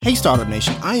Hey Startup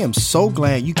Nation, I am so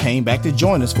glad you came back to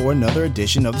join us for another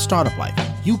edition of the Startup Life.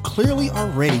 You clearly are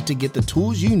ready to get the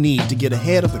tools you need to get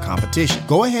ahead of the competition.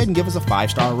 Go ahead and give us a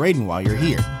 5-star rating while you're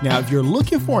here. Now, if you're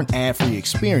looking for an ad-free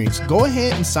experience, go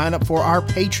ahead and sign up for our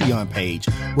Patreon page,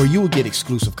 where you will get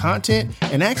exclusive content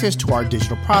and access to our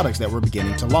digital products that we're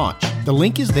beginning to launch. The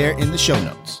link is there in the show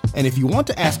notes. And if you want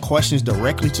to ask questions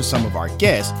directly to some of our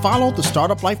guests, follow the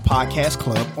Startup Life Podcast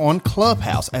Club on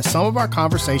Clubhouse, as some of our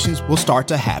conversations will start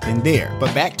to happen there.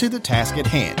 But back to the task at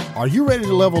hand. Are you ready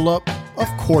to level up? Of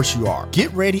course you are.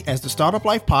 Get ready as the Startup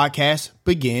Life Podcast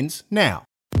begins now.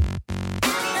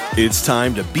 It's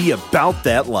time to be about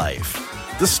that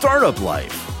life, the startup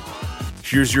life.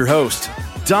 Here's your host,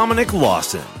 Dominic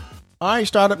Lawson. All right,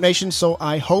 Startup Nation. So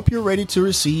I hope you're ready to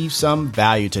receive some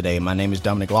value today. My name is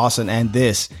Dominic Lawson, and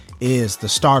this is the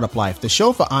Startup Life, the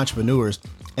show for entrepreneurs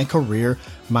and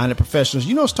career-minded professionals.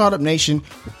 You know, Startup Nation,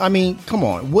 I mean, come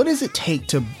on. What does it take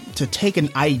to take an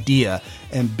idea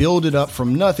and build it up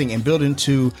from nothing and build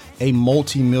into a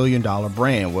multi-million-dollar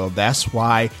brand? Well, that's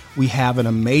why we have an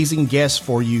amazing guest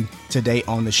for you today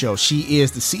on the show. She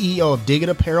is the CEO of Dig It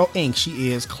Apparel, Inc.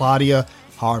 She is Claudia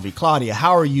Harvey. Claudia,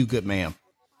 how are you, good ma'am?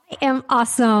 I am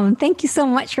awesome. Thank you so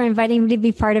much for inviting me to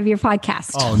be part of your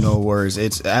podcast. Oh, no worries.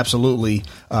 It's absolutely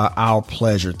our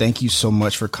pleasure. Thank you so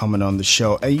much for coming on the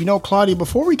show. You know, Claudia,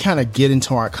 before we kind of get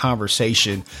into our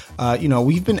conversation,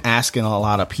 we've been asking a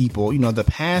lot of people, the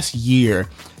past year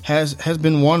has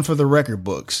been one for the record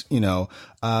books,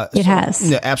 It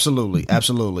has. Yeah, absolutely.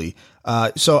 Absolutely.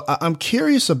 So I'm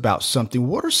curious about something.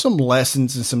 What are some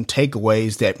lessons and some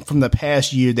takeaways that from the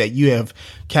past year that you have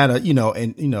kind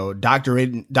of,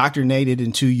 doctrinated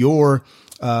into your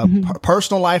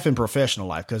personal life and professional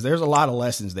life? Because there's a lot of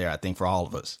lessons there, I think, for all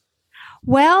of us.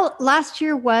 Well, last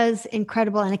year was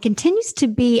incredible, and it continues to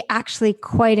be actually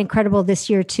quite incredible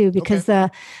this year too, because I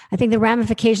think the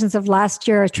ramifications of last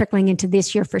year are trickling into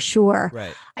this year for sure.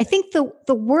 Right. I think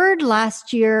the word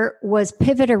last year was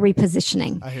pivot or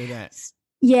repositioning. I hear that.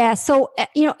 Yeah. So,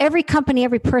 every company,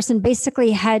 every person basically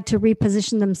had to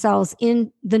reposition themselves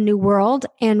in the new world,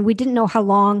 and we didn't know how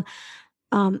long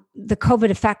the COVID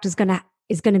effect is going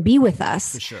to be with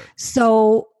us. For sure.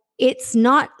 So it's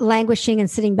not languishing and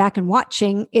sitting back and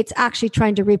watching. It's actually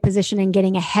trying to reposition and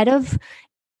getting ahead of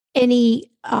any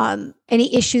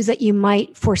issues that you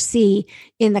might foresee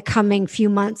in the coming few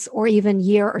months or even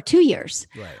year or 2 years.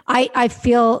 Right. I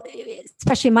feel,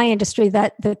 especially in my industry,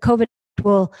 that the COVID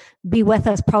will be with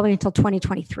us probably until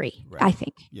 2023, right. I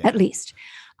think, Yeah. at least.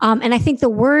 And I think the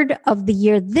word of the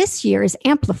year this year is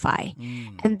amplify.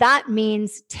 And that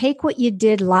means take what you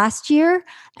did last year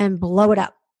and blow it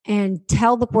up and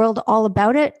tell the world all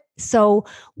about it. So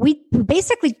we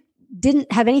basically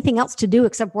didn't have anything else to do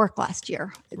except work last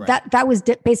year. Right. That was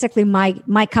basically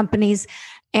my company's.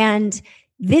 And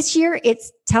this year,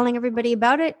 it's telling everybody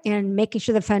about it and making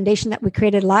sure the foundation that we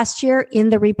created last year in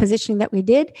the repositioning that we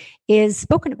did is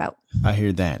spoken about. I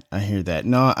hear that.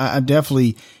 No, I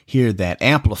definitely hear that.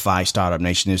 Amplify, Startup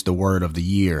Nation, is the word of the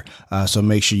year. So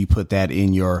make sure you put that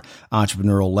in your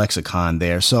entrepreneurial lexicon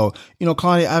there. So,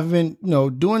 Claudia, I've been,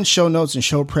 doing show notes and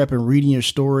show prep and reading your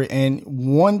story. And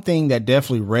one thing that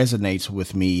definitely resonates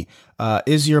with me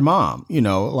is your mom,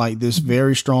 like this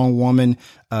very strong woman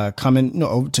coming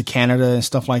over to Canada and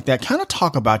stuff like that. Kind of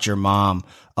talk about your mom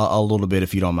a little bit,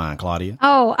 if you don't mind, Claudia.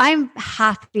 Oh, I'm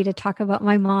happy to talk about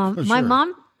my mom. For My sure.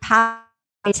 mom passed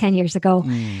 10 years ago,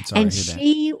 and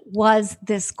she was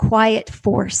this quiet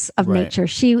force of Right. nature.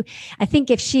 I think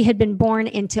if she had been born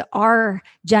into our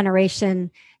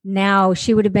generation now,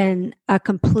 she would have been a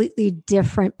completely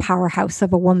different powerhouse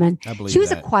of a woman. I believe She was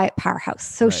that. a quiet powerhouse.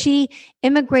 So Right. she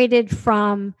immigrated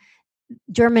from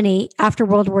Germany after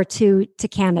World War II to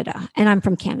Canada, and I'm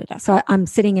from Canada. So I'm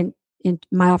sitting in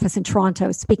my office in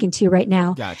Toronto speaking to you right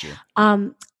now. Gotcha.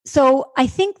 So I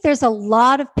think there's a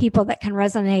lot of people that can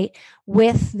resonate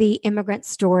with the immigrant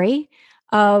story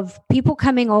of people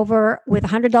coming over with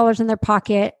 $100 in their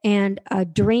pocket and a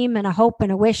dream and a hope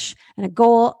and a wish and a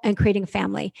goal and creating a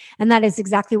family. And that is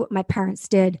exactly what my parents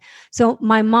did. So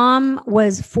my mom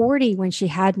was 40 when she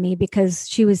had me because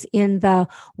she was in the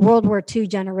World War II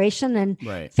generation, and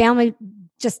Right. family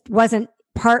just wasn't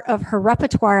part of her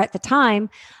repertoire at the time.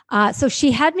 So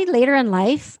she had me later in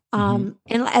life. And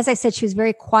as I said, she was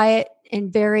very quiet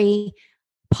and very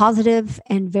positive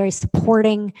and very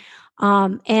supporting.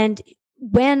 And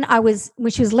when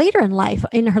she was later in life,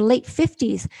 in her late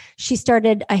 50s, she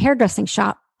started a hairdressing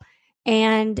shop.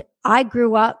 And I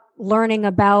grew up learning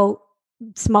about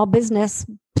small business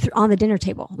on the dinner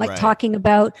table, like Right. talking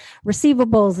about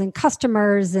receivables and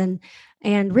customers and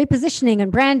and repositioning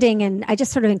and branding. And I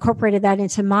just sort of incorporated that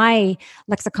into my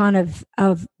lexicon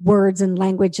of words and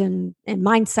language and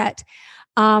mindset.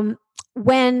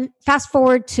 When fast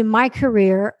forward to my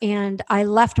career, and I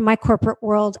left my corporate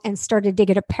world and started Dig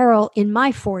It Apparel in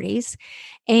my 40s.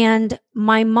 And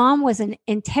my mom was an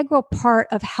integral part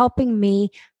of helping me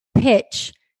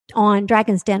pitch on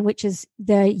Dragon's Den, which is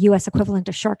the US equivalent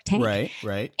of Shark Tank.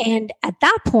 Right. And at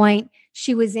that point,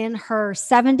 she was in her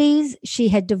 70s. She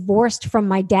had divorced from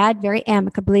my dad very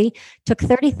amicably, took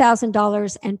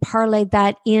 $30,000 and parlayed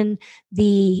that in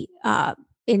the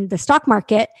stock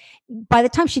market. By the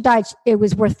time she died, it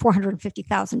was worth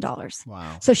 $450,000.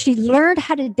 Wow. So she learned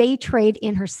how to day trade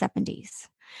in her 70s.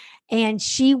 And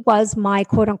she was my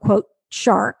quote unquote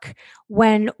shark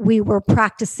when we were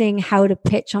practicing how to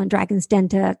pitch on Dragon's Den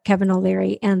to Kevin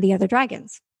O'Leary and the other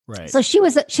dragons. Right. So she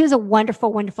was a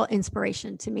wonderful, wonderful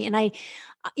inspiration to me. And I,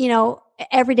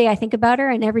 every day I think about her,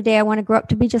 and every day I want to grow up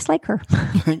to be just like her.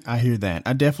 I hear that.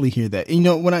 I definitely hear that.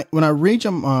 When I read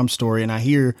your mom's story and I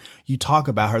hear you talk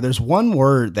about her, there's one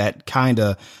word that kind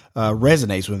of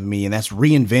resonates with me, and that's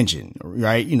reinvention,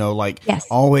 right? Yes.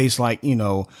 Always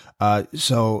I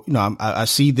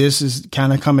see this is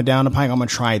kind of coming down the pike. I'm going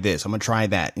to try this. I'm going to try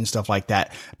that and stuff like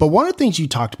that. But one of the things you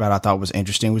talked about I thought was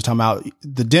interesting was talking about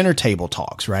the dinner table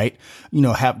talks, right?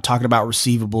 Talking about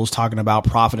receivables, talking about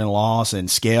profit and loss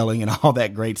and scaling and all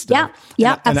that great stuff.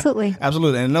 Yeah, absolutely.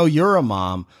 Absolutely. And I know you're a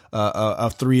mom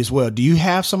of 3 as well. Do you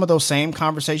have some of those same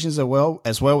conversations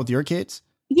as well with your kids?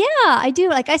 Yeah, I do.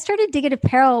 Like I started Dig It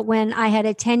Apparel when I had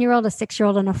a 10-year-old, a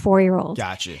 6-year-old, and a 4-year-old.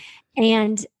 Gotcha.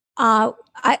 And I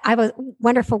have a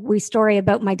wonderful wee story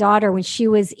about my daughter when she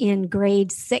was in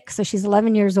grade 6. So she's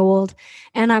 11 years old,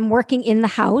 and I'm working in the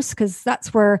house because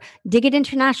that's where Dig It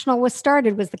International was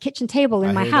started, was the kitchen table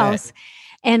in my house. That.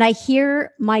 And I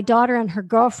hear my daughter and her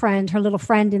girlfriend, her little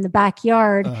friend in the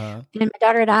backyard. And my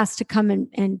daughter had asked to come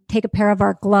and take a pair of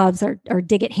our gloves, our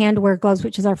Dig It handwear gloves,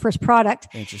 which is our first product.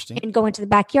 Interesting. And go into the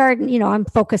backyard. And, I'm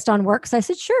focused on work. So I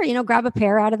said, sure, grab a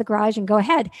pair out of the garage and go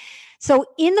ahead. So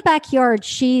in the backyard,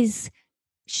 she's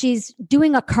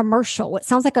doing a commercial. It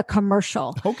sounds like a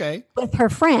commercial. Okay. With her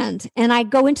friend. And I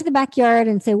go into the backyard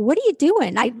and say, what are you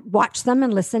doing? I watch them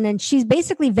and listen. And she's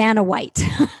basically Vanna White.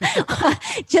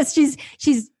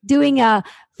 She's doing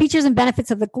features and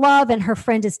benefits of the glove, and her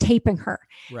friend is taping her.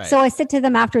 Right. So I said to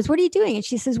them afterwards, what are you doing? And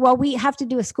she says, well, we have to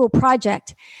do a school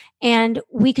project and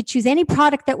we could choose any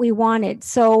product that we wanted.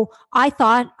 So I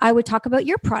thought I would talk about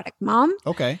your product, Mom.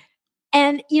 Okay.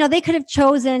 And, they could have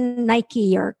chosen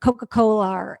Nike or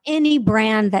Coca-Cola or any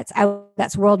brand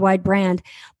that's worldwide brand.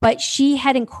 But she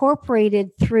had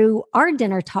incorporated through our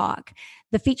dinner talk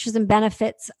the features and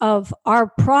benefits of our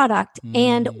product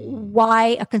and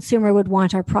why a consumer would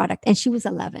want our product. And she was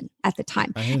 11 at the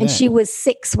time. And she was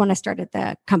 6 when I started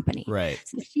the company. Right.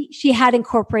 So she had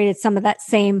incorporated some of that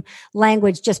same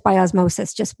language just by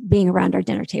osmosis, just being around our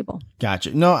dinner table.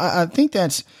 Gotcha. No, I think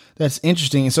that's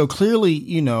interesting. And so clearly,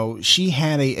 she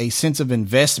had a sense of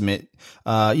investment,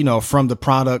 from the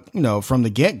product, from the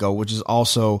get-go, which is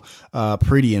also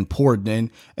pretty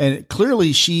important. And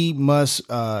clearly she must,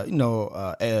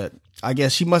 I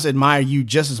guess she must admire you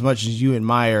just as much as you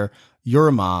admire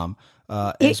your mom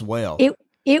as well.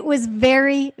 It was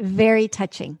very, very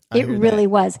touching. It really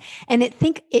was. And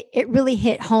it really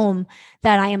hit home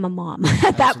that I am a mom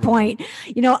at that point.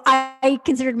 I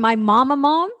considered my mom a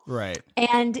mom. Right.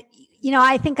 And,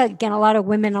 I think, again, a lot of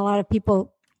women, a lot of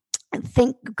people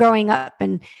think growing up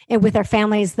and with their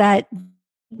families that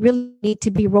really need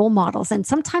to be role models. And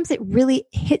sometimes it really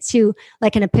hits you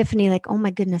like an epiphany, like, oh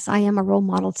my goodness, I am a role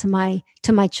model to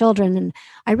my children. And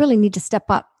I really need to step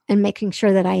up and making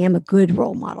sure that I am a good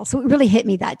role model. So it really hit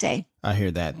me that day. I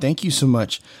hear that. Thank you so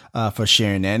much for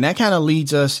sharing that. And that kind of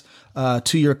leads us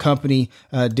to your company,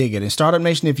 Dig It. And Startup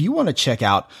Nation, if you want to check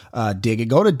out Dig It,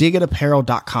 go to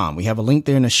digitapparel.com. We have a link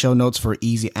there in the show notes for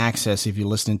easy access if you're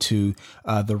listening to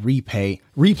the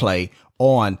replay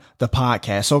on the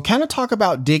podcast. So kind of talk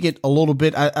about Dig It a little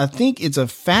bit. I think it's a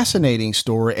fascinating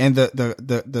story, and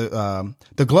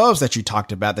the gloves that you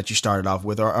talked about that you started off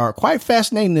with are quite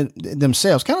fascinating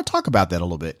themselves. Kind of talk about that a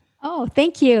little bit. Oh,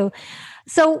 thank you.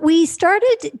 So we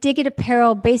started Dig It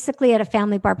Apparel basically at a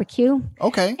family barbecue.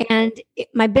 Okay. And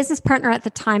my business partner at the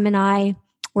time and I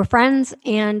were friends,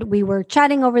 and we were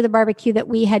chatting over the barbecue that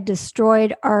we had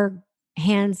destroyed our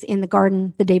hands in the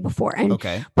garden the day before. And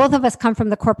both of us come from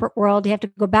the corporate world. You have to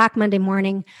go back Monday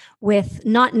morning with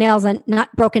not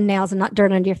broken nails and not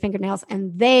dirt under your fingernails.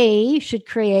 And they should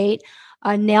create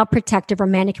a nail protective or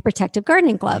manicure protective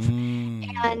gardening glove.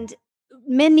 And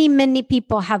many, many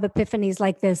people have epiphanies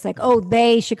like this, like, oh,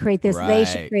 they should create this, they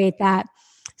should create that.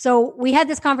 So we had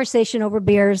this conversation over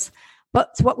beers,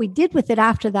 but what we did with it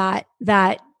after that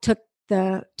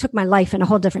took my life in a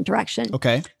whole different direction.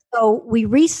 Okay. So we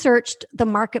researched the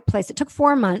marketplace. It took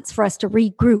 4 months for us to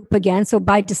regroup again. So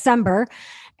by December,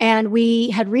 and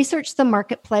we had researched the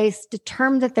marketplace,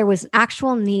 determined that there was an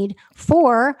actual need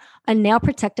for a nail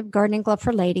protective gardening glove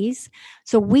for ladies.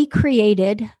 So we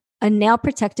created a nail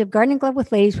protective gardening glove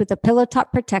with ladies with a pillow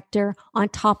top protector on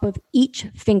top of each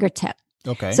fingertip.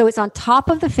 Okay. So it's on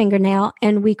top of the fingernail,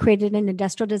 and we created an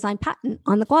industrial design patent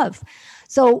on the glove.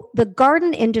 So the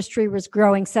garden industry was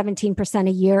growing 17%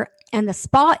 a year, and the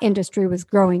spa industry was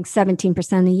growing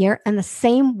 17% a year, and the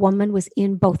same woman was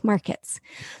in both markets.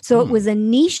 So it was a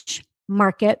niche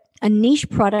market, a niche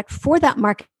product for that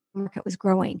market. Market was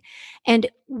growing. And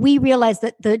we realized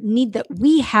that the need that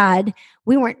we had,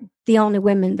 we weren't the only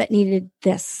women that needed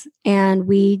this. And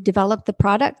we developed the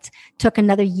product, took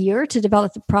another year to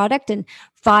develop the product, and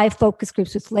 5 focus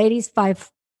groups with ladies,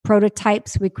 5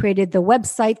 prototypes. We created the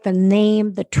website, the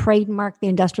name, the trademark, the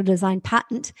industrial design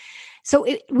patent. So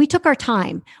we took our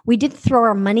time. We didn't throw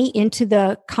our money into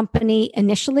the company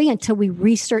initially until we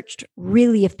researched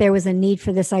really if there was a need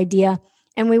for this idea.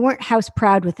 And we weren't house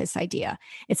proud with this idea.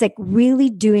 It's like really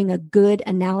doing a good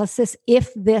analysis if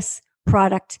this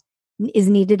product is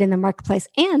needed in the marketplace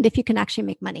and if you can actually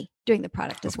make money doing the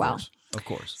product as well. Of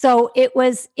course. So it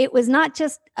was not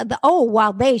just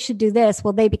while they should do this,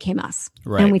 well, they became us.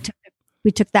 Right. And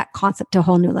we took that concept to a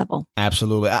whole new level.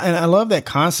 Absolutely. And I love that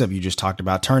concept you just talked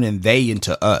about, turning they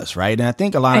into us, right? And I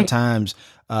think a lot of times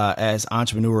as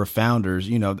entrepreneur founders,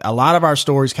 a lot of our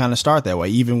stories kind of start that way,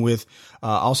 even with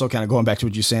also kind of going back to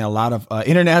what you're saying, a lot of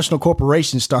international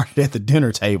corporations started at the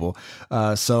dinner table.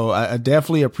 So I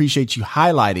definitely appreciate you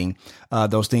highlighting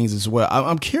those things as well.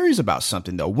 I'm curious about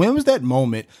something, though. When was that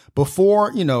moment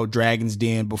before, Dragon's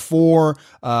Den, before,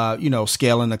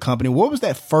 scaling the company? What was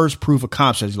that first proof of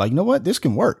concept? Like, you know what, this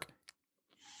can work.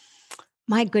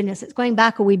 My goodness, it's going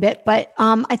back a wee bit, but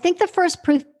I think the first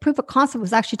proof of concept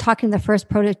was actually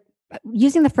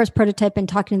using the first prototype and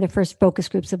talking to the first focus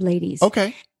groups of ladies.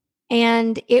 Okay.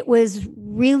 And it was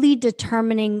really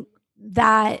determining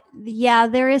that,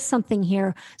 there is something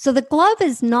here. So the glove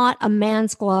is not a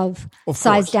man's glove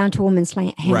sized down to a woman's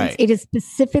hands. Right. It is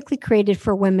specifically created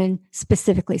for women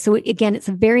specifically. So again, it's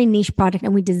a very niche product,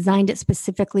 and we designed it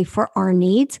specifically for our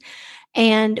needs.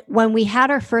 And when we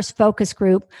had our first focus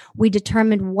group, we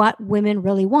determined what women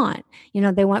really want.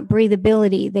 They want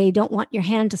breathability. They don't want your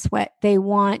hand to sweat. They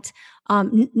want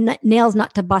nails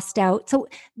not to bust out. So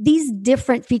these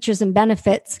different features and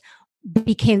benefits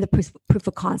became the proof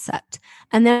of concept.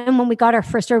 And then when we got our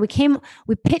first order,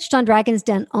 we pitched on Dragon's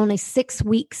Den only 6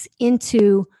 weeks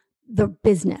into the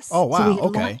business. Oh, wow. So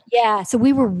okay. So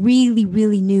we were really,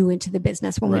 really new into the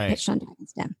business when we pitched on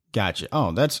Dragon's Den. Gotcha.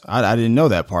 Oh, I didn't know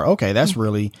that part. Okay. That's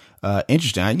really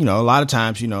interesting. A lot of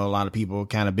times, a lot of people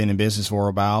kind of been in business for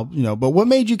a while, but what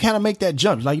made you kind of make that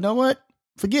jump? Like, you know what?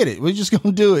 Forget it. We're just going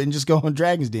to do it and just go on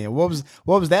Dragon's Den. What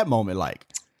was that moment like?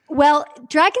 Well,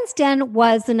 Dragon's Den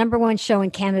was the number 1 show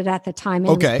in Canada at the time.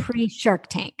 And it was pre-Shark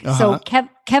Tank. So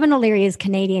Kevin O'Leary is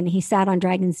Canadian. He sat on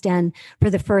Dragon's Den for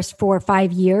the first 4 or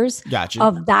 5 years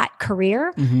of that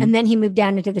career. Mm-hmm. And then he moved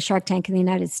down into the Shark Tank in the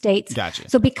United States. Gotcha.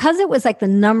 So because it was like the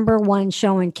number 1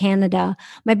 show in Canada,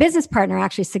 my business partner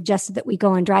actually suggested that we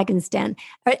go on Dragon's Den.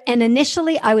 And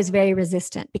initially I was very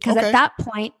resistant because at that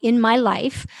point in my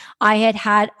life, I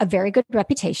had a very good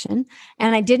reputation,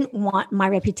 and I didn't want my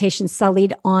reputation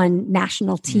sullied on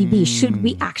national TV. Should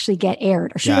we actually get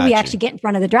aired, or should we actually get in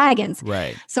front of the dragons?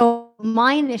 Right. So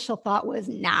my initial thought was,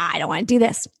 I don't want to do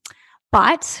this.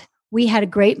 But we had a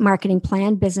great marketing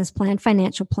plan, business plan,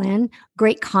 financial plan,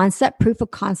 great concept, proof of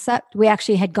concept. We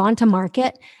actually had gone to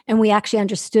market, and we actually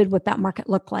understood what that market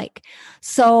looked like.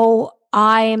 So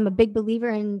I am a big believer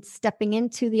in stepping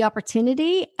into the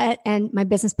opportunity, and my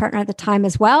business partner at the time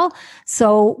as well.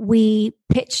 So we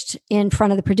pitched in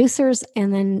front of the producers,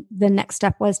 and then the next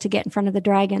step was to get in front of the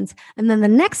dragons. And then the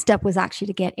next step was actually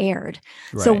to get aired.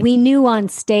 Right. So we knew on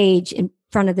stage in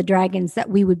front of the dragons that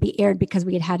we would be aired because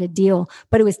we had a deal,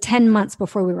 but it was 10 months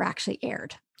before we were actually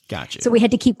aired. Gotcha. So we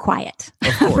had to keep quiet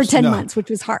for 10 months, which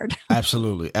was hard.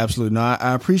 Absolutely. Absolutely. No,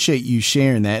 I appreciate you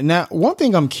sharing that. Now, one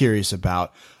thing I'm curious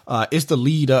about is the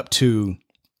lead up to,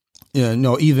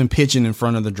 even pitching in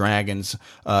front of the dragons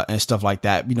and stuff like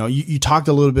that. You talked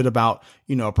a little bit about,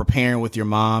 preparing with your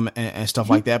mom and stuff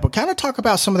like that, but kind of talk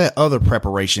about some of that other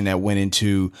preparation that went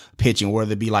into pitching,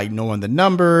 whether it be like knowing the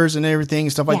numbers and everything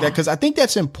and stuff like that. Because I think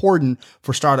that's important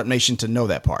for Startup Nation to know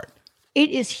that part. It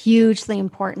is hugely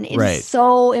important. It Right. is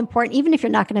so important. Even if you're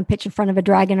not going to pitch in front of a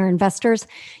dragon or investors,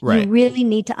 Right. you really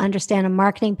need to understand a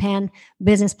marketing plan,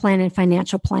 business plan, and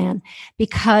financial plan,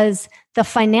 because the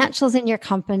financials in your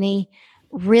company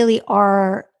really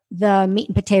are the meat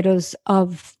and potatoes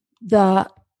of the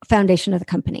foundation of the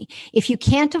company. If you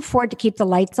can't afford to keep the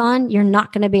lights on, you're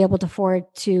not going to be able to afford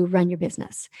to run your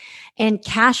business. And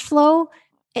cash flow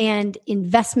and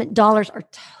investment dollars are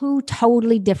two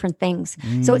totally different things.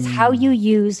 So it's how you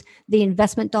use the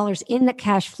investment dollars in the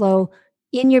cash flow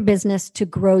in your business to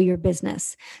grow your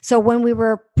business. So when we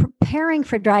were preparing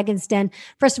for Dragon's Den,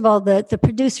 first of all, the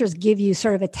producers give you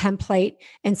sort of a template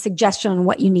and suggestion on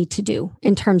what you need to do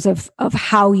in terms of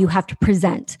how you have to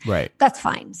present. Right. That's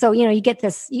fine. So, you get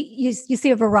this, you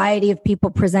see a variety of people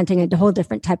presenting a whole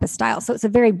different type of style. So it's a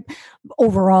very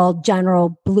overall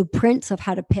general blueprint of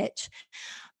how to pitch.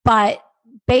 But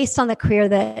based on the career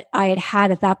that I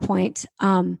had at that point,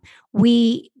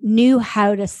 we knew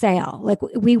how to sell. Like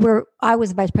I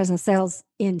was vice president of sales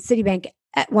in Citibank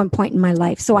at one point in my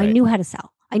life. So Right. I knew how to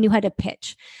sell. I knew how to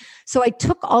pitch. So I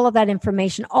took all of that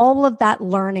information, all of that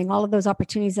learning, all of those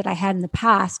opportunities that I had in the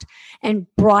past, and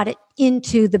brought it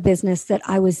into the business that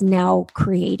I was now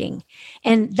creating.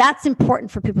 And that's important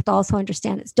for people to also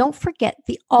understand. Is don't forget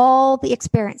all the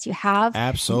experience you have.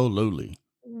 Absolutely.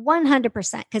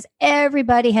 100%, because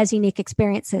everybody has unique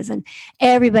experiences and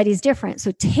everybody's different.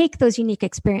 So take those unique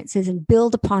experiences and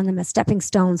build upon them as stepping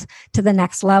stones to the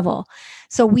next level.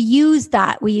 So we used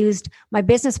that. We used my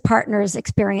business partner's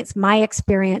experience, my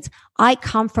experience. I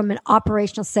come from an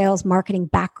operational sales marketing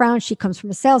background. She comes from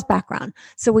a sales background.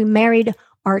 So we married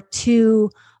our two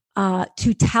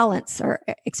talents or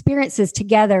experiences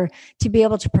together to be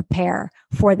able to prepare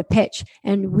for the pitch.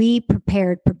 And we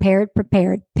prepared,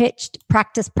 pitched,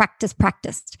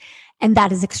 practiced. And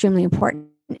that is extremely important.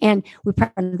 And we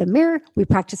practiced in the mirror. We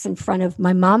practiced in front of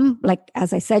my mom. Like,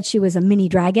 as I said, she was a mini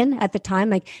dragon at the time.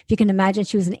 Like, if you can imagine,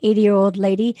 she was an 80-year-old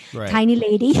lady, Right. tiny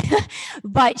lady,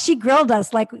 but she grilled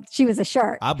us like she was a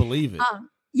shark. I believe it.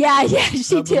 Yeah,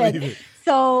 she I did. believe it.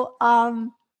 So,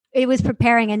 it was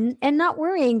preparing and not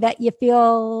worrying that you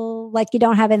feel like you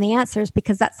don't have any answers,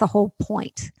 because that's the whole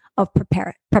point of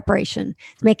preparation.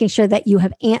 It's making sure that you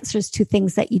have answers to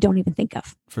things that you don't even think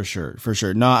of. For sure.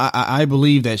 No, I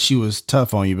believe that she was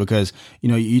tough on you because,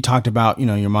 you talked about,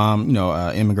 your mom,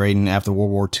 immigrating after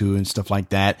World War II and stuff like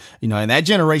that, and that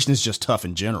generation is just tough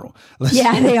in general.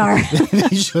 Yeah, they are. They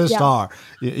just Yeah. are.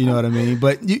 You know what I mean?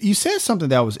 But you said something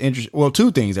that was interesting. Well,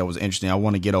 two things that was interesting. I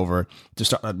want to get over to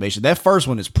start automation. That first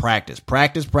one is practice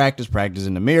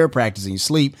in the mirror, practice in your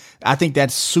sleep. I think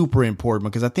that's super important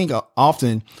because I think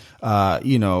often,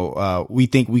 we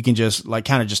think we can just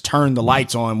kind of just turn the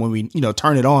lights on when we,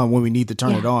 turn it on when we need to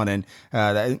turn it on.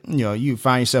 And, you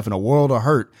find yourself in a world of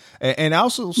hurt and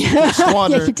also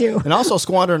squander, Yeah, you do. and also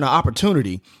squandering the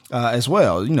opportunity, as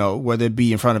well, whether it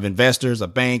be in front of investors, a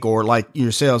bank, or like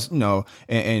yourselves,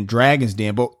 and Dragon's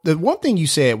Den. But the one thing you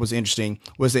said was interesting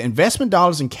was that investment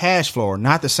dollars and cash flow are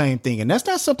not the same thing. And that's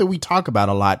not something we talk about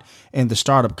a lot in the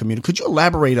startup community. Could you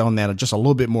elaborate on that just a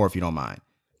little bit more if you don't mind?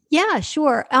 Yeah,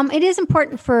 sure. It is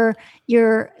important for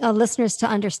your listeners to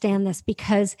understand this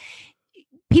because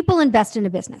people invest in a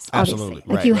business. Obviously.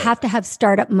 Absolutely. Like you have to have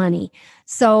startup money.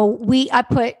 So I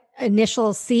put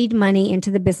initial seed money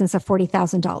into the business of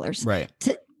 $40,000. Right.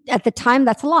 At the time,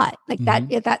 that's a lot. Like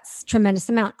that's tremendous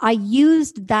amount. I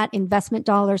used that investment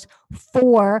dollars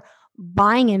for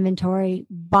buying inventory,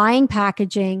 buying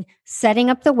packaging, setting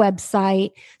up the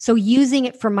website. So using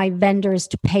it for my vendors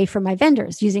to pay for my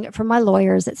vendors, using it for my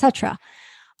lawyers, etc.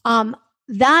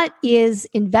 That is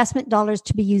investment dollars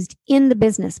to be used in the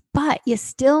business, but you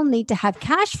still need to have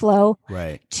cash flow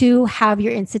to have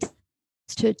your incident,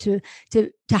 to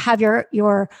have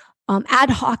your ad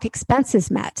hoc expenses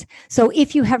met. So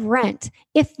if you have rent,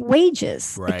 if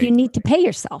wages, if you need to pay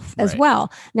yourself as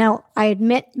well. Now, I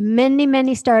admit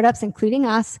many startups, including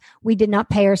us, we did not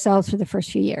pay ourselves for the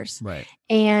first few years. Right.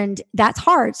 And that's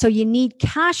hard. So you need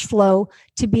cash flow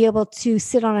to be able to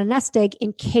sit on a nest egg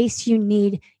in case you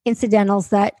need incidentals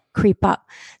that creep up.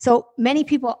 So many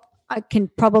people can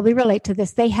probably relate to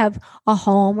this. They have a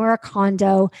home or a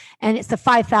condo and it's the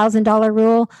 $5,000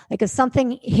 rule. Like if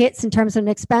something hits in terms of an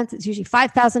expense, it's usually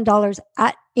 $5,000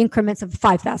 at increments of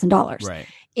 $5,000. Right.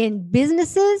 In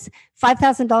businesses,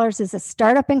 $5,000 is a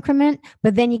startup increment,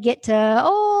 but then you get to,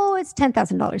 it's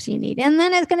 $10,000 you need. And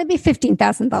then it's going to be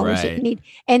 $15,000 you need.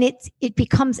 And it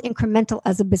becomes incremental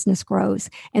as a business grows.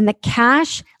 And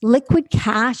the liquid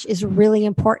cash is really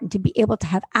important to be able to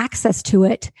have access to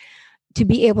it to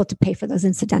be able to pay for those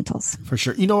incidentals. For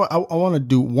sure. You know what? I want to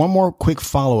do one more quick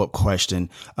follow-up question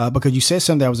because you said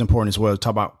something that was important as well.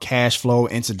 Talk about cash flow,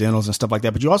 incidentals and stuff like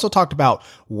that. But you also talked about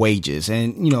wages.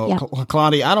 And,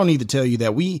 Claudia, I don't need to tell you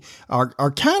that we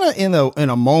are kind of in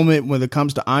a moment when it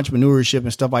comes to entrepreneurship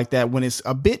and stuff like that, when it's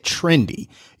a bit trendy.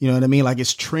 You know what I mean? Like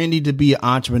it's trendy to be an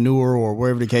entrepreneur or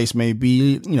wherever the case may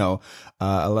be.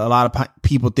 A lot of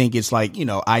people think it's like,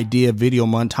 idea video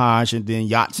montage and then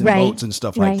yachts and boats and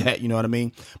stuff like that. You know what I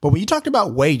mean? But when you talked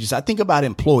about wages, I think about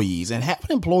employees, and having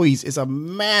employees is a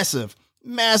massive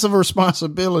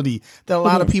responsibility that a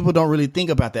lot of people don't really think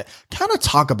about that. Kind of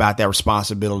talk about that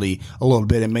responsibility a little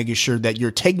bit and making sure that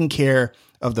you're taking care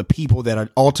of the people that are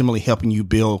ultimately helping you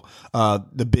build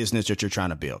the business that you're trying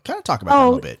to build. Kind of talk about that a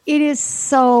little bit. It is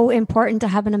so important to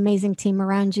have an amazing team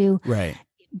around you. Right.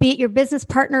 Be it your business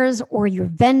partners or your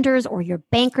vendors or your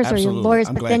bankers Absolutely. or your lawyers,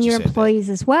 but then your employees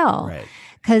as well. Right.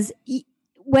 Because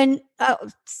when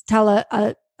tell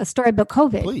a story about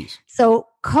COVID. Please. So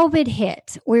COVID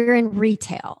hit. We're in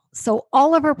retail. So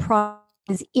all of our products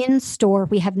is in store.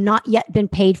 We have not yet been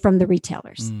paid from the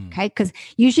retailers. Okay. Because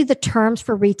usually the terms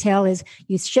for retail is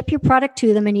you ship your product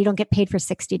to them and you don't get paid for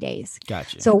 60 days.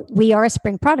 Gotcha. So we are a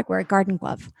spring product. We're a garden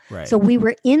glove. Right. So we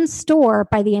were in store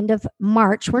by the end of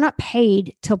March. We're not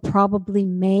paid till probably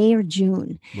May or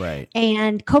June. Right.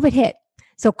 And COVID hit.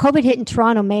 So COVID hit in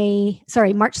Toronto, March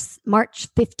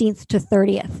 15th to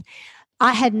 30th.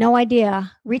 I had no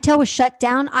idea. Retail was shut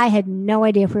down. I had no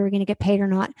idea if we were going to get paid or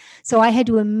not. So I had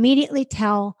to immediately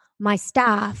tell my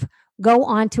staff, go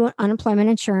on to an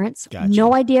unemployment insurance. Gotcha.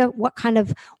 No idea what kind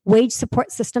of wage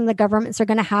support system the governments are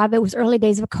going to have. It was early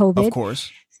days of COVID. Of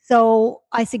course. So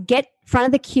I said, get in front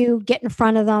of the queue, get in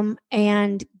front of them,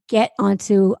 and get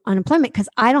onto unemployment because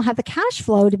I don't have the cash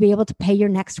flow to be able to pay your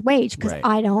next wage because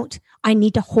I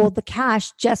need to hold the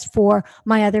cash just for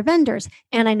my other vendors.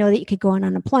 And I know that you could go on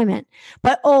unemployment.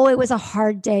 But it was a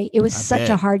hard day. It was such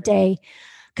a hard day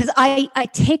because I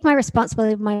take my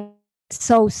responsibility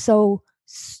so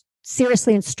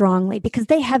seriously and strongly because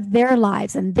they have their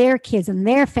lives and their kids and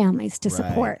their families to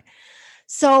support. Right.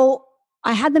 So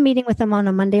I had the meeting with them on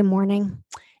a Monday morning.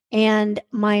 And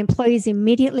my employees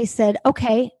immediately said,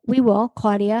 okay, we will,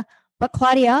 Claudia. But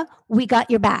Claudia, we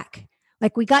got your back.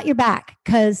 Like we got your back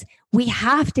because we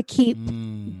have to keep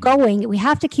going. We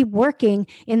have to keep working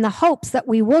in the hopes that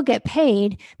we will get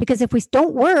paid because if we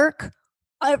don't work,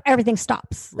 everything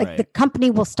stops. Like the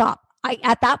company will stop.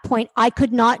 At that point, I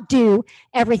could not do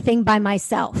everything by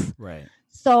myself. Right.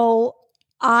 So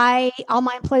all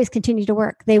my employees continued to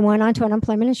work. They went on to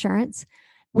unemployment insurance.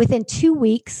 Within 2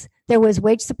 weeks, there was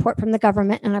wage support from the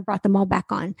government and I brought them all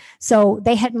back on. So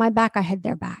they had my back. I had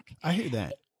their back. I hear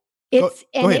that. Go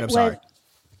ahead. I'm sorry.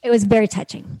 It was very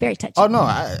touching, very touching. Oh, no,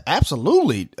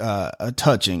 absolutely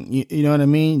touching. You know what I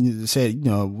mean? You said,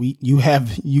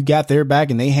 you got their back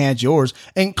and they had yours.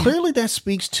 And clearly that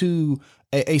speaks to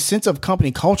a sense of company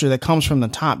culture that comes from the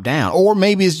top down, or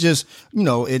maybe it's just,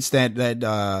 it's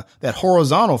that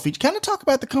horizontal feature. Kind of talk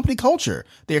about the company culture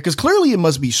there, because clearly it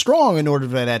must be strong in order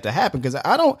for that to happen. Because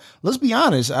let's be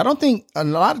honest, I don't think a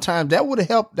lot of times that would have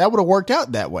helped. That would have worked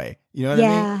out that way. You know what I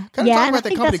mean? Kind of talk about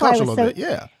the company culture a little bit.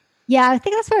 Yeah. Yeah, I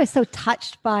think that's why I was so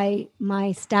touched by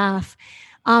my staff.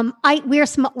 We're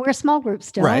a small group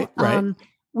still. Right.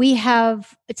 We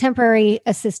have temporary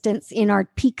assistants in our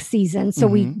peak season. So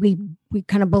we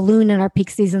kind of balloon in our peak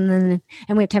season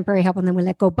and we have temporary help and then we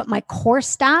let go. But my core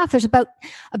staff, there's about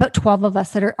 12 of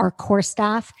us that are our core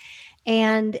staff.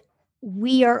 And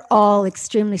we are all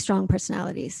extremely strong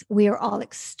personalities. We are all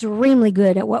extremely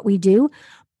good at what we do.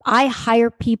 I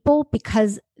hire people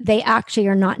because they actually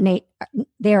are not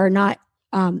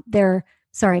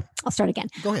sorry, I'll start again.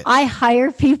 Go ahead. I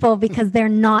hire people because they're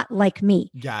not like me.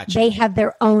 Gotcha. They have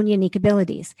their own unique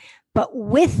abilities. But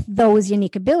with those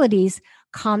unique abilities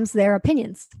comes their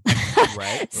opinions.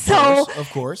 Right. Of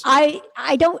course. I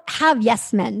don't have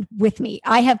yes men with me.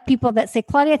 I have people that say,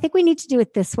 Claudia, I think we need to do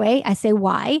it this way. I say,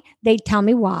 why? They tell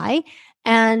me why.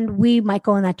 And we might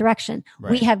go in that direction.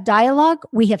 Right. We have dialogue.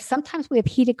 Sometimes we have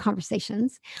heated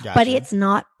conversations, but it's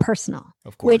not personal,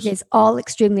 of course. Which is all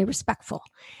extremely respectful.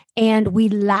 And we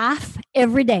laugh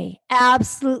every day,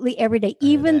 absolutely every day,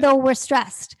 even though we're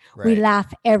stressed, we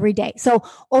laugh every day. So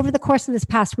over the course of this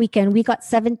past weekend, we got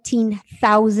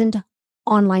 17,000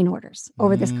 online orders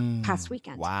over this past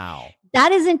weekend. Wow.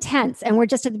 That is intense. And we're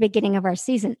just at the beginning of our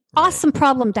season. Awesome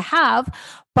problem to have.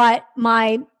 But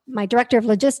my director of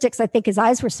logistics, I think his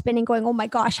eyes were spinning going, oh my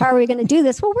gosh, how are we going to do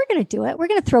this? Well, we're going to do it. We're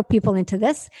going to throw people into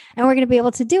this and we're going to be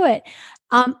able to do it.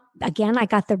 Again, I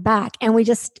got their back and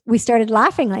we started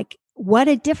laughing like, what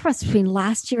a difference between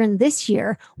last year and this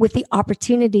year with the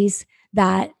opportunities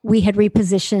that we had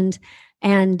repositioned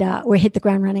and we hit the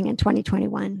ground running in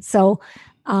 2021. So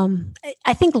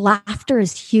I think laughter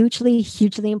is hugely,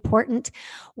 hugely important.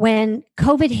 When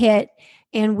COVID hit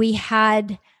and we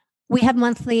have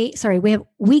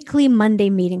weekly Monday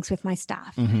meetings with my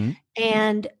staff. Mm-hmm.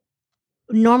 And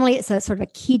normally it's a sort of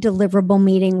a key deliverable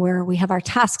meeting where we have our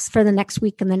tasks for the next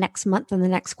week and the next month and the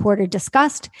next quarter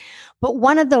discussed. But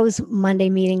one of those Monday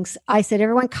meetings, I said,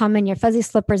 everyone come in your fuzzy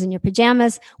slippers and your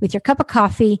pajamas with your cup of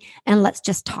coffee and let's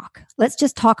just talk. Let's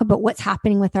just talk about what's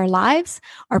happening with our lives,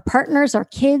 our partners, our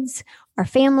kids, our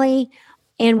family,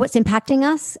 and what's impacting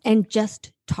us, and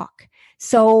just talk.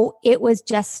 So it was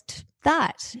just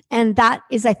that. And that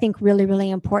is, I think, really, really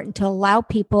important to allow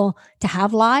people to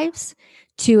have lives,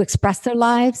 to express their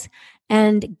lives,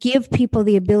 and give people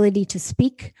the ability to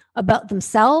speak about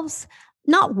themselves,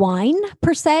 not whine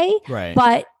per se, Right.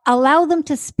 but allow them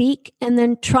to speak and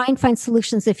then try and find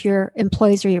solutions if your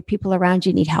employees or your people around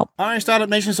you need help. All right, Startup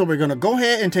Nation. So we're going to go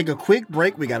ahead and take a quick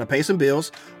break. We got to pay some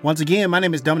bills. Once again, my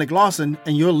name is Dominic Lawson,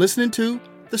 and you're listening to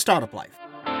The Startup Life.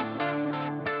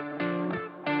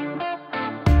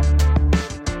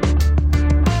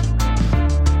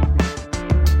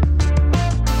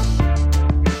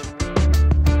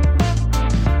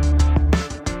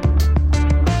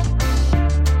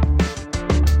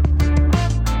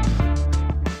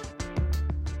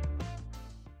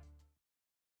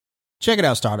 Check it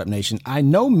out, Startup Nation. I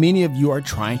know many of you are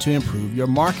trying to improve your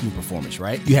marketing performance,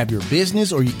 right? You have your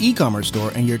business or your e-commerce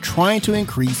store and you're trying to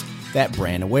increase that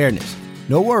brand awareness.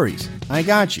 No worries, I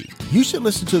got you. You should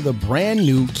listen to the brand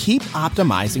new Keep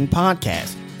Optimizing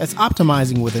podcast. That's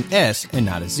optimizing with an S and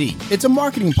not a Z. It's a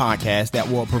marketing podcast that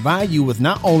will provide you with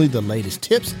not only the latest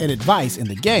tips and advice in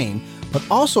the game, but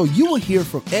also you will hear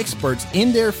from experts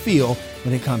in their field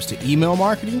when it comes to email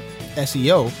marketing,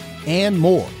 SEO, and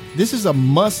more. This is a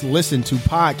must-listen-to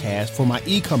podcast for my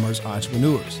e-commerce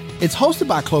entrepreneurs. It's hosted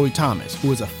by Chloe Thomas,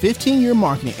 who is a 15-year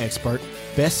marketing expert,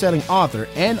 best-selling author,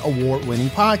 and award-winning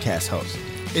podcast host.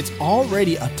 It's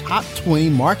already a top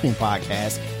 20 marketing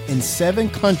podcast in 7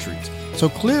 countries. So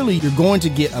clearly, you're going to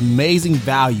get amazing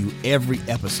value every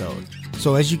episode.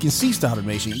 So as you can see, Startup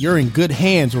Nation, you're in good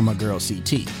hands with my girl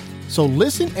CT. So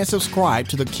listen and subscribe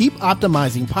to the Keep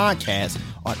Optimizing podcast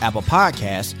on Apple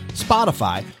Podcasts,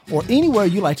 Spotify, or anywhere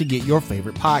you like to get your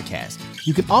favorite podcast.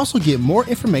 You can also get more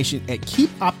information at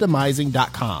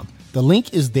keepoptimizing.com. The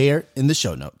link is there in the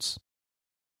show notes.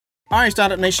 All right,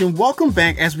 Startup Nation, welcome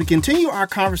back as we continue our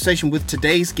conversation with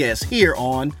today's guest here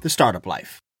on The Startup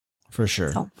Life. For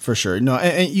sure. For sure. No,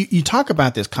 and you talk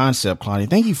about this concept, Claudia.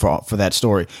 Thank you for that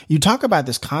story. You talk about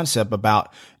this concept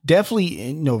about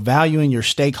definitely, valuing your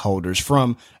stakeholders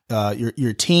from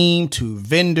your team to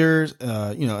vendors,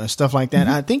 and stuff like that.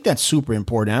 Mm-hmm. I think that's super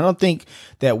important. I don't think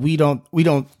that we don't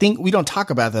talk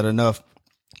about that enough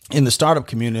in the startup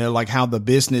community, like how the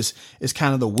business is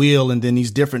kind of the wheel and then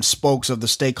these different spokes of the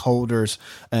stakeholders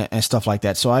and stuff like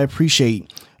that. So I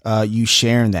appreciate you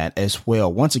sharing that as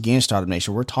well. Once again, Startup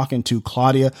Nation, we're talking to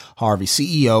Claudia Harvey,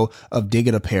 CEO of Dig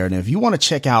It Apparel. And if you want to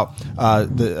check out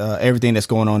everything that's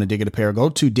going on in Dig It Apparel, go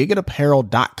to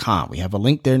digitapparel.com. We have a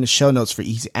link there in the show notes for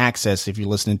easy access if you're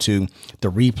listening to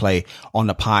the replay on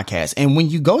the podcast. And when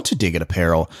you go to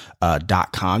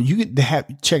digitapparel.com, you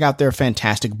can check out their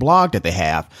fantastic blog that they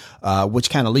have,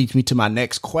 which kind of leads me to my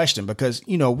next question, because,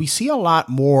 we see a lot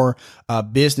more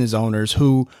business owners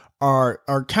who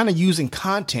are kind of using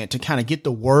content to kind of get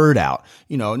the word out,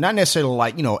 not necessarily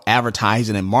like,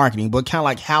 advertising and marketing, but kind of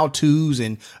like how to's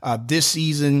and this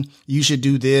season you should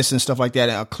do this and stuff like that.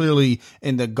 And clearly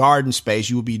in the garden space,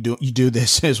 you do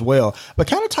this as well, but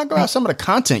kind of talk about some of the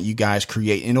content you guys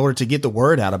create in order to get the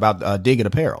word out about Dig It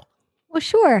Apparel. Well,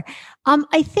 sure.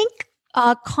 I think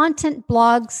content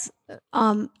blogs,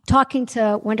 talking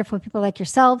to wonderful people like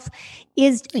yourself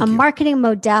is a marketing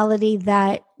modality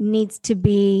that needs to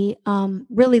be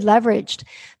really leveraged,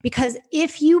 because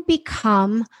if you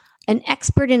become an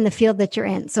expert in the field that you're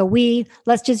in, so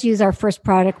let's just use our first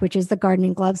product, which is the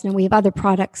gardening gloves, and we have other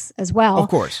products as well. Of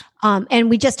course. And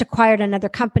we just acquired another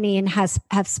company and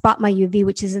have Spot My UV,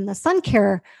 which is in the sun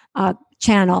care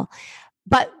channel.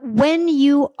 But when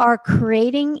you are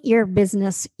creating your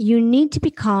business, you need to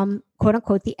become, quote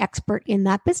unquote, the expert in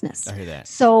that business. I hear that.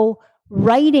 So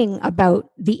writing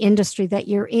about the industry that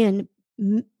you're in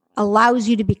allows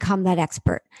you to become that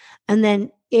expert. And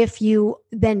then if you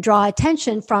then draw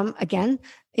attention from, again,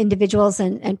 individuals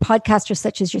and podcasters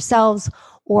such as yourselves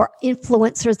or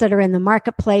influencers that are in the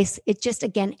marketplace, it just,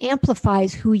 again,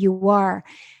 amplifies who you are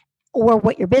or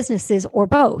what your business is, or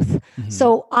both. Mm-hmm.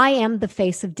 So I am the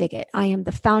face of Dig It. I am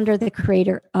the founder, the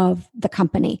creator of the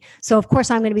company. So of course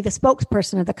I'm going to be the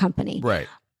spokesperson of the company. Right.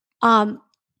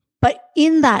 But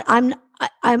in that,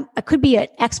 I could be an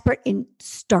expert in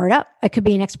startup. I could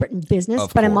be an expert in business,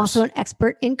 but I'm also an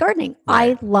expert in gardening.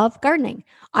 Right. I love gardening.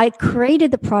 I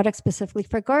created the product specifically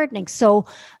for gardening. So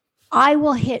I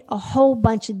will hit a whole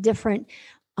bunch of different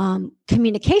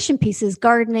communication pieces: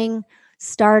 gardening,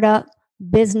 startup,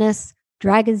 business,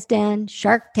 Dragon's Den,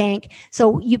 Shark Tank.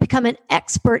 So you become an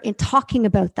expert in talking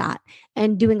about that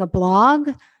and doing a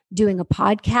blog, doing a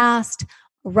podcast,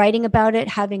 writing about it,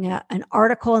 having an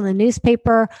article in the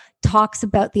newspaper talks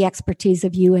about the expertise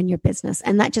of you and your business.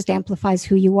 And that just amplifies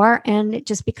who you are. And it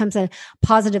just becomes a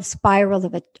positive spiral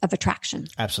of attraction.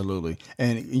 Absolutely.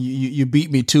 And you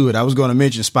beat me to it. I was going to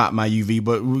mention Spot My UV,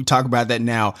 but we'll talk about that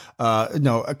now.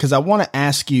 No, because I want to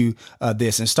ask you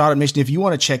this and Startup Nation, if you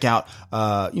want to check out,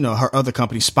 her other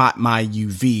company, Spot My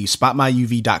UV,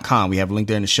 spotmyuv.com. We have a link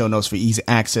there in the show notes for easy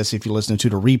access if you're listening to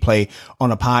the replay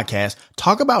on a podcast.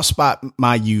 Talk about Spot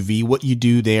My UV, what you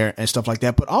do there and stuff like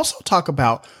that, but also talk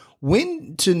about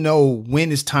when to know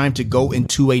when it's time to go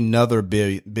into another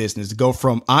business, to go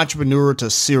from entrepreneur to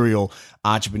serial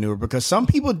entrepreneur, because some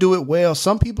people do it well,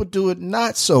 some people do it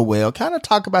not so well. Kind of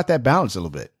talk about that balance a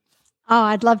little bit. Oh,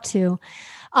 I'd love to.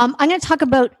 I'm going to talk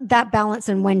about that balance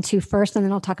and when to first, and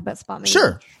then I'll talk about Spot My.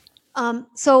 Sure.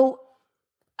 So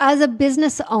as a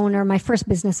business owner, my first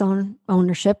business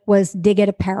ownership was Dig It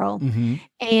Apparel. Mm-hmm.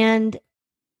 And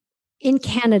in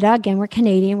Canada, again, we're a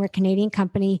Canadian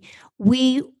company.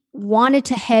 We wanted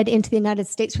to head into the United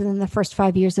States within the first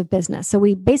 5 years of business. So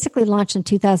we basically launched in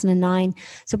 2009.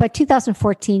 So by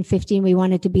 2014, 15, we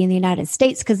wanted to be in the United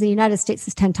States because the United States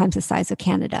is 10 times the size of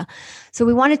Canada. So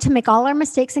we wanted to make all our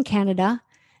mistakes in Canada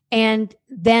and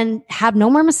then have no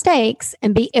more mistakes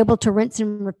and be able to rinse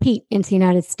and repeat into the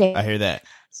United States. I hear that.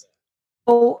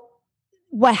 So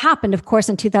what happened, of course,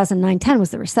 in 2009-10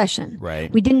 was the recession. Right.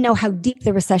 We didn't know how deep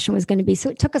the recession was going to be. So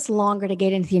it took us longer to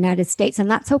get into the United States, and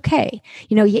that's okay.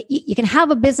 You can have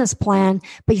a business plan,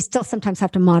 but you still sometimes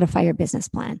have to modify your business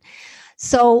plan.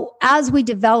 So as we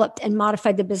developed and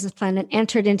modified the business plan and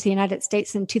entered into the United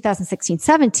States in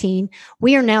 2016-17,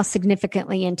 we are now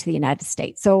significantly into the United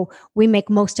States. So we make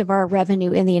most of our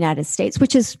revenue in the United States,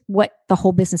 which is what the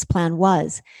whole business plan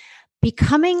was.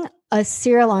 Becoming a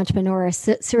serial entrepreneur, a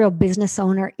serial business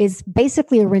owner is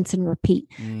basically a rinse and repeat.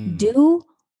 Do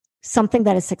something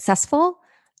that is successful,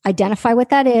 identify what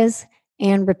that is,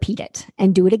 and repeat it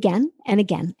and do it again and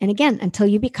again and again until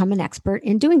you become an expert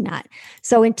in doing that.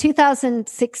 So in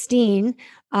 2016,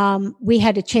 we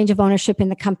had a change of ownership in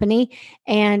the company,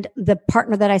 and the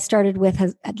partner that I started with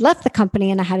had left the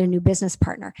company, and I had a new business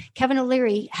partner. Kevin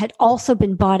O'Leary had also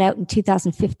been bought out in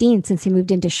 2015 since he moved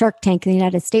into Shark Tank in the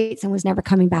United States and was never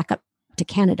coming back up to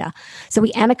Canada. So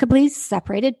we amicably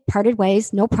separated, parted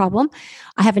ways, no problem.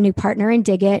 I have a new partner in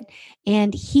Dig It,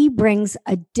 and he brings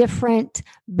a different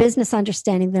business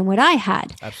understanding than what I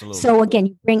had. Absolutely. So again,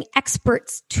 you bring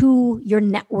experts to your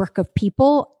network of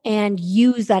people and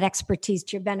use that expertise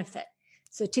to your benefit.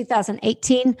 So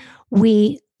 2018,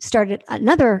 we started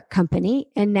another company,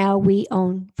 and now we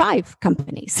own 5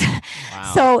 companies.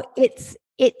 Wow. So it's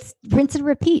rinse and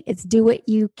repeat. It's do what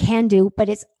you can do, but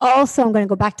it's also, I'm going to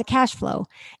go back to cash flow.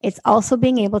 It's also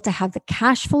being able to have the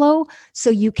cash flow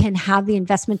so you can have the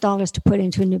investment dollars to put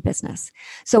into a new business.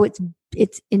 So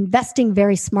it's investing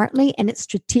very smartly, and it's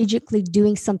strategically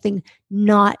doing something,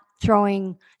 not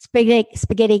throwing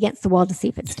spaghetti against the wall to see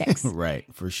if it sticks. Right,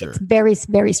 for sure. It's very,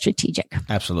 very strategic.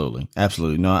 Absolutely.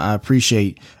 No, I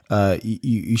appreciate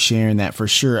you sharing that for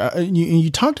sure. You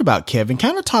talked about Kevin.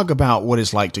 Kind of talk about what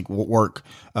it's like to work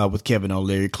with Kevin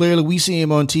O'Leary. Clearly, we see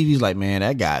him on TV. He's like, man,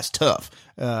 that guy's tough.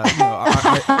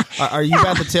 Are you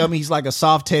about to tell me he's like a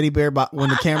soft teddy bear when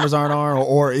the cameras aren't on,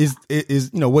 or is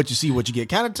what you see, what you get?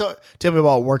 Kind of tell me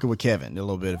about working with Kevin a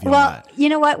little bit, if you don't mind. You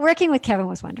know what? Working with Kevin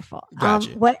was wonderful.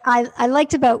 Gotcha. What I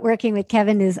liked about working with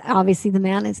Kevin is obviously the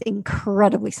man is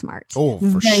incredibly smart. Oh,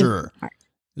 for very sure. Smart.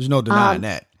 There's no denying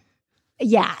that.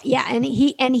 Yeah, and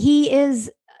he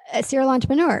is a serial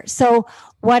entrepreneur. So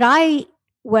what I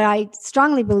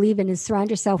strongly believe in is surround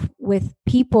yourself with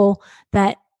people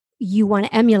that you want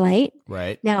to emulate.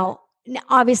 Right. Now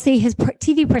obviously his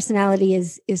TV personality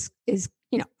is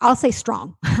I'll say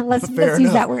strong. let's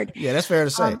use that word. Yeah, that's fair to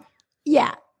say.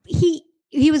 Yeah.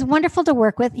 He was wonderful to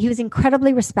work with. He was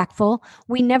incredibly respectful.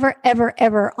 We never, ever,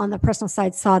 ever on the personal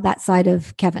side saw that side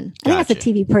of Kevin. I think that's a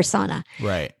TV persona.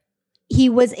 Right. He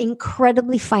was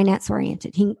incredibly finance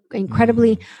oriented. He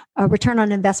incredibly return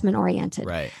on investment oriented.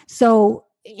 Right. So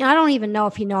I don't even know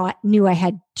if he knew I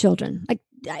had children. Like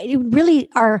really,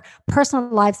 our personal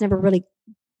lives never really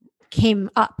came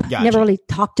up, Gotcha. never really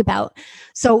talked about.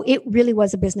 So it really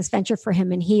was a business venture for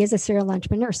him. And he is a serial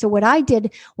entrepreneur. So what I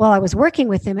did while I was working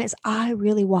with him is I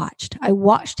really watched. I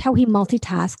watched how he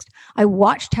multitasked. I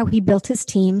watched how he built his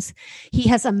teams. He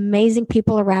has amazing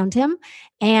people around him.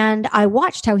 And I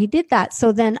watched how he did that.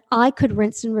 So then I could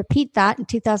rinse and repeat that in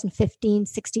 2015,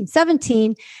 16,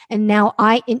 17. And now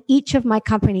in each of my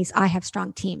companies, I have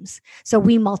strong teams. So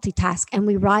we multitask and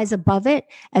we rise above it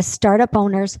as startup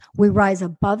owners. We rise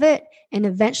above it. And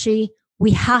eventually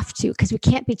we have to, because we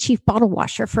can't be chief bottle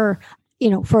washer for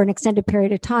an extended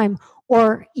period of time,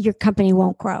 or your company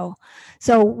won't grow.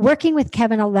 So working with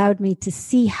Kevin allowed me to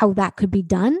see how that could be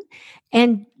done,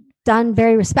 and done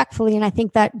very respectfully. And I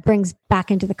think that brings back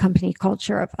into the company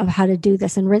culture of how to do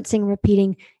this, and rinsing,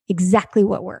 repeating exactly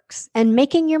what works, and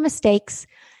making your mistakes,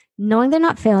 knowing they're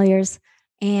not failures,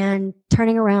 and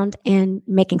turning around and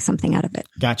making something out of it.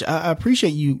 Gotcha. I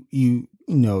appreciate you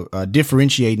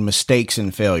differentiating mistakes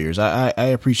and failures. I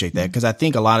appreciate that, because I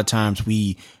think a lot of times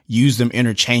we use them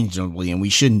interchangeably, and we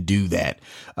shouldn't do that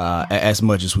as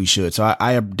much as we should. So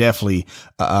I definitely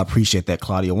appreciate that,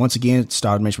 Claudia. Once again,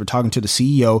 Startup Nation, we're talking to the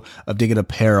CEO of Dig It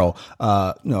Apparel,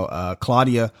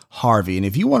 Claudia Harvey. And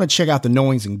if you want to check out the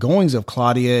knowings and goings of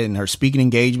Claudia and her speaking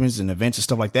engagements and events and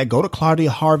stuff like that, go to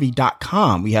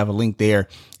ClaudiaHarvey.com. We have a link there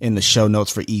in the show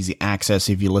notes for easy access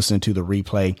if you're listening to the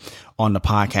replay on the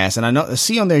podcast. And I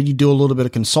see on there you do a little bit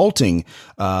of consulting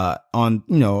as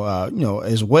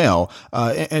well.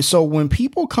 And so when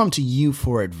people come to you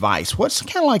for advice, what's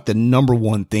kind of like the number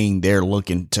one thing they're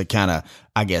looking to kind of,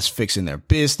 I guess, fix in their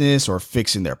business or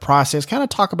fixing their process? Kind of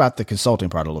talk about the consulting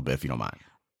part a little bit, if you don't mind.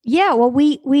 Yeah, well,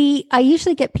 I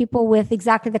usually get people with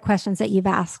exactly the questions that you've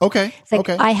asked. Okay. It's like,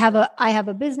 I have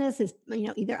a business is,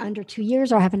 either under 2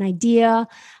 years, or I have an idea.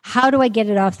 How do I get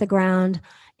it off the ground?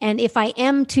 And if I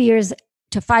am 2 years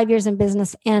to 5 years in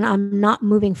business and I'm not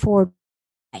moving forward,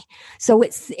 so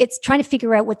it's trying to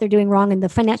figure out what they're doing wrong in the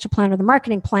financial plan or the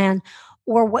marketing plan,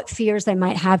 or what fears they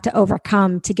might have to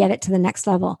overcome to get it to the next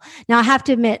level. Now, I have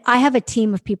to admit, I have a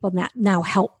team of people that now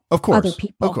help other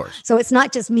people. Of course. So it's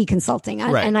not just me consulting.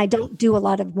 And I don't do a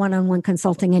lot of one-on-one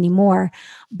consulting anymore.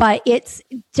 But it's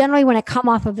generally when I come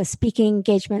off of a speaking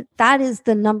engagement, that is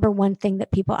the number one thing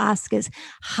that people ask is,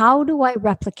 how do I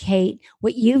replicate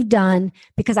what you've done?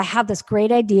 Because I have this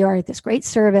great idea or this great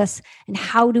service, and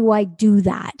how do I do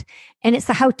that? And it's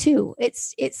the how-to.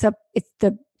 It's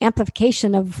the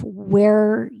amplification of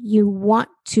where you want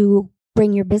to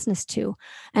bring your business to.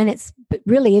 And it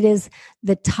is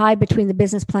the tie between the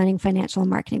business planning, financial, and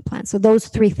marketing plan. So those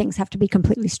three things have to be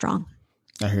completely strong.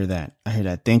 I hear that.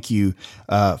 Thank you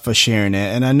for sharing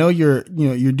that. And I know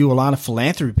you do a lot of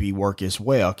philanthropy work as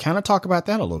well. Kind of talk about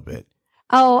that a little bit.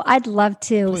 Oh, I'd love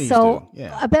to. Please so do.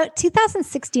 Yeah. About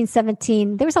 2016,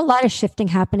 17, there was a lot of shifting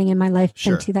happening in my life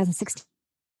Sure. in 2016.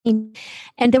 And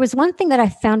there was one thing that I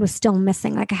found was still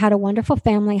missing. Like, I had a wonderful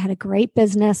family, had a great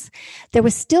business. There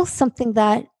was still something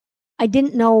that I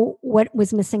didn't know what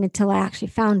was missing until I actually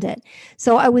found it.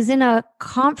 So I was in a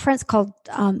conference called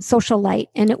Social Light,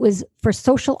 and it was for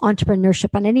social entrepreneurship.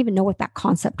 And I didn't even know what that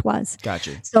concept was.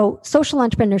 Gotcha. So social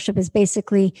entrepreneurship is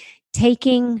basically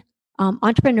taking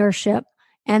entrepreneurship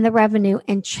and the revenue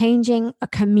and changing a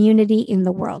community in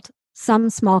the world,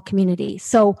 some small community.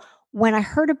 So when I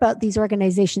heard about these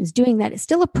organizations doing that, it's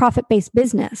still a profit-based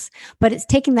business, but it's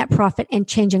taking that profit and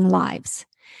changing lives.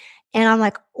 And I'm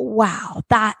like, wow,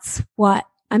 that's what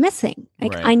I'm missing.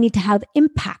 Like, Right. I need to have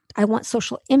impact. I want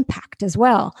social impact as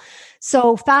well.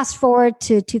 So fast forward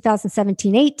to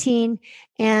 2017, 18,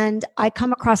 and I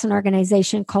come across an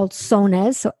organization called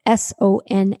SONAS, so SONAS.org.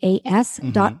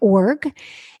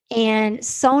 And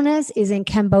SONAS is in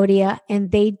Cambodia, and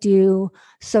they do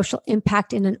social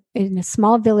impact in a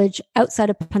small village outside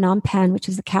of Phnom Penh, which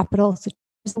is the capital, so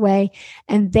away.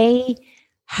 And they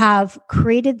have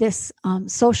created this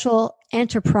social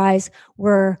enterprise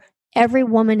where every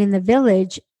woman in the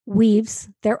village weaves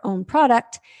their own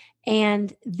product,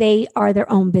 and they are their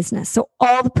own business. So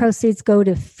all the proceeds go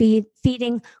to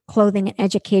feeding, clothing, and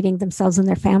educating themselves and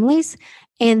their families,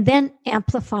 and then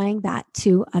amplifying that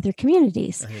to other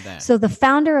communities. I hear that. So the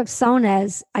founder of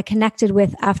SONAS, I connected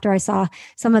with after I saw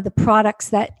some of the products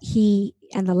that he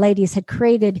and the ladies had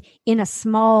created in a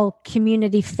small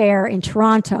community fair in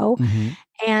Toronto. Mm-hmm.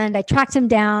 And I tracked him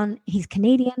down. He's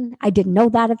Canadian. I didn't know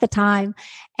that at the time.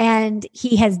 And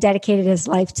he has dedicated his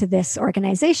life to this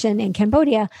organization in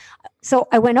Cambodia. So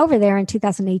I went over there in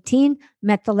 2018,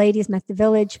 met the ladies, met the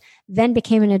village, then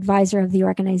became an advisor of the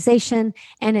organization.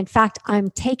 And in fact, I'm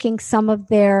taking some of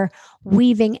their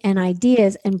weaving and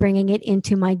ideas and bringing it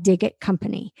into my Dig It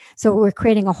company. So we're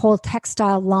creating a whole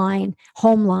textile line,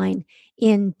 home line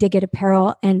in Dig It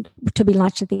Apparel, and to be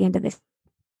launched at the end of this.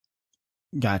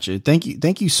 Gotcha. Thank you.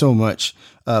 Thank you so much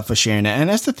for sharing that. And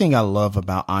that's the thing I love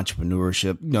about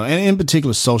entrepreneurship, and in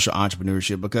particular social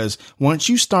entrepreneurship, because once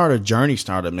you start a journey,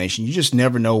 Startup Nation, you just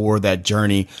never know where that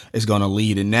journey is going to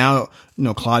lead. And now,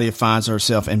 Claudia finds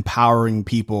herself empowering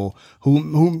people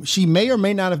whom she may or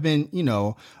may not have been,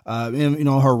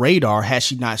 her radar had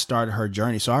she not started her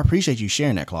journey. So I appreciate you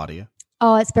sharing that, Claudia.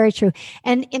 Oh, it's very true.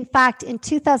 And in fact, in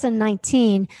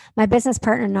 2019, my business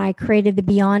partner and I created the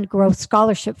Beyond Growth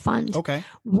Scholarship Fund. Okay.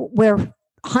 Where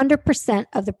 100%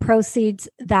 of the proceeds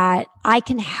that I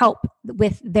can help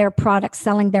with their products,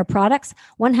 selling their products,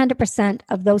 100%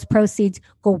 of those proceeds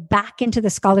go back into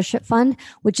the scholarship fund,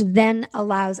 which then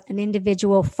allows an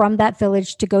individual from that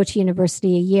village to go to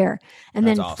university a year. And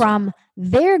That's then awesome. From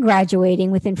their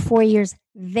graduating within 4 years,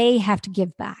 they have to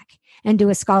give back and do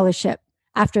a scholarship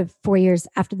after 4 years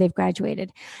after they've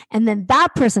graduated. And then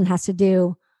that person has to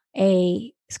do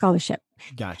a scholarship.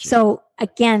 Gotcha. So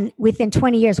again, within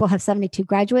 20 years, we'll have 72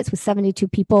 graduates with 72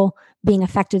 people being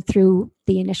affected through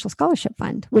the initial scholarship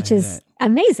fund, which is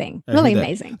amazing, really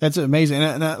amazing. That's amazing.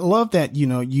 And I love that,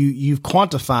 you've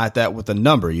quantified that with a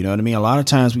number, you know what I mean? A lot of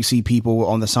times we see people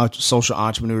on the social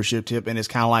entrepreneurship tip, and it's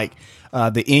kind of like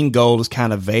the end goal is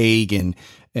kind of vague and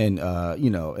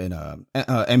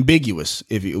ambiguous,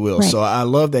 if you will. Right. So I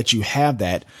love that you have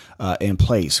that in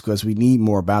place, because we need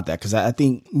more about that. Because I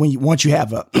think once you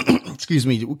have a, excuse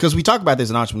me, because we talk about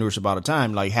this in entrepreneurship all the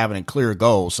time, like having a clear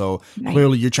goal. So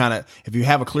clearly you're trying to, if you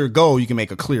have a clear goal, you can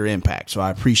make a clear impact. So I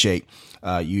appreciate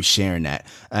you sharing that.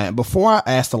 Before I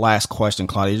ask the last question,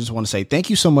 Claudia, I just want to say thank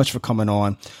you so much for coming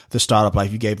on the Startup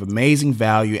Life. You gave amazing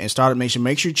value. And Startup Nation,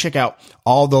 make sure you check out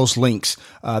all those links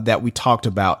that we talked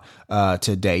about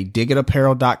today.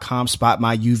 digitapparel.com,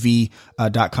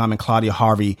 spotmyuv.com, and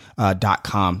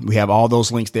claudiaharvey.com. We have all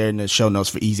those links there in the show notes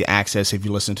for easy access if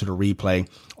you listen to the replay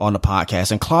on the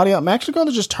podcast. And Claudia, I'm actually going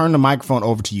to just turn the microphone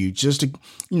over to you just to,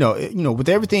 with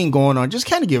everything going on, just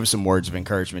kind of give us some words of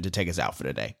encouragement to take us out for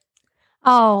today.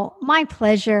 Oh, my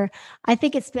pleasure. I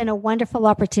think it's been a wonderful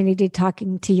opportunity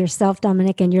talking to yourself,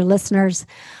 Dominic, and your listeners.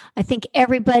 I think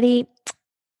everybody,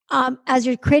 as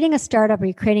you're creating a startup or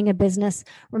you're creating a business,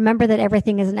 remember that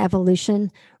everything is an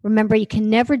evolution. Remember, you can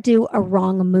never do a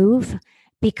wrong move,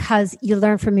 because you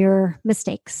learn from your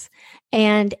mistakes,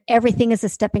 and everything is a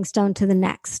stepping stone to the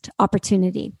next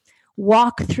opportunity.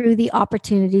 Walk through the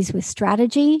opportunities with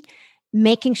strategy,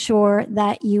 making sure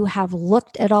that you have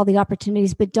looked at all the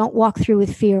opportunities, but don't walk through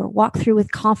with fear. Walk through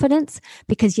with confidence,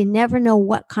 because you never know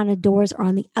what kind of doors are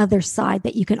on the other side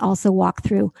that you can also walk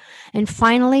through. And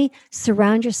finally,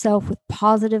 surround yourself with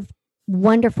positive,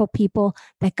 wonderful people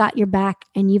that got your back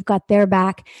and you've got their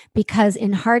back, because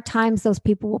in hard times, those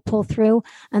people will pull through,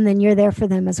 and then you're there for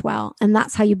them as well. And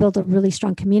that's how you build a really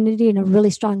strong community and a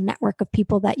really strong network of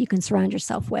people that you can surround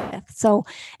yourself with. So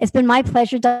it's been my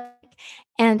pleasure, Doug.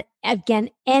 And again,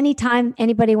 anytime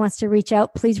anybody wants to reach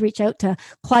out, please reach out to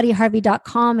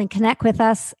claudiaharvey.com and connect with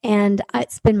us. And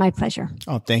it's been my pleasure.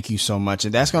 Oh, thank you so much.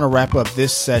 And that's going to wrap up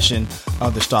this session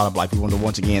of the Startup Life. We want to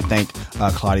once again thank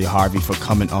Claudia Harvey for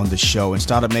coming on the show. And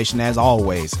Startup Nation, as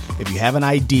always, if you have an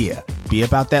idea, be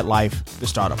about that life, the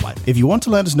Startup Life. If you want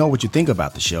to let us know what you think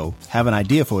about the show, have an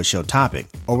idea for a show topic,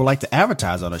 or would like to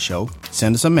advertise on a show,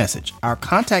 send us a message. Our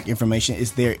contact information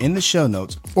is there in the show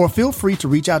notes, or feel free to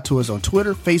reach out to us on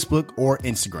Twitter, Facebook, or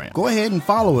Instagram. Go ahead and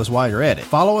follow us while you're at it.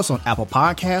 Follow us on Apple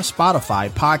Podcasts, Spotify,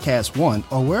 Podcast One,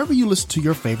 or wherever you listen to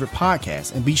your favorite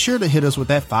podcasts. And be sure to hit us with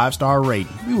that 5-star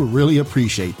rating. We would really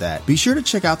appreciate that. Be sure to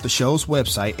check out the show's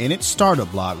website and its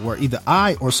startup blog, where either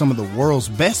I or some of the world's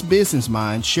best business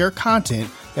minds share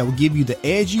content that will give you the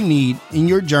edge you need in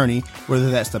your journey, whether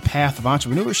that's the path of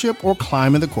entrepreneurship or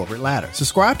climbing the corporate ladder.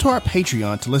 Subscribe to our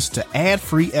Patreon to listen to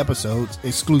ad-free episodes,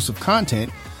 exclusive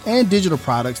content, and digital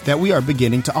products that we are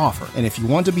beginning to offer. And if you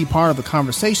want to be part of the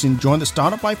conversation, join the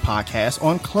Startup Life podcast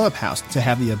on Clubhouse to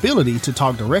have the ability to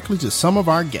talk directly to some of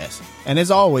our guests. And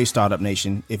as always, Startup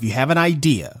Nation, if you have an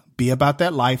idea, be about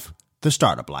that life, the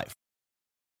Startup Life.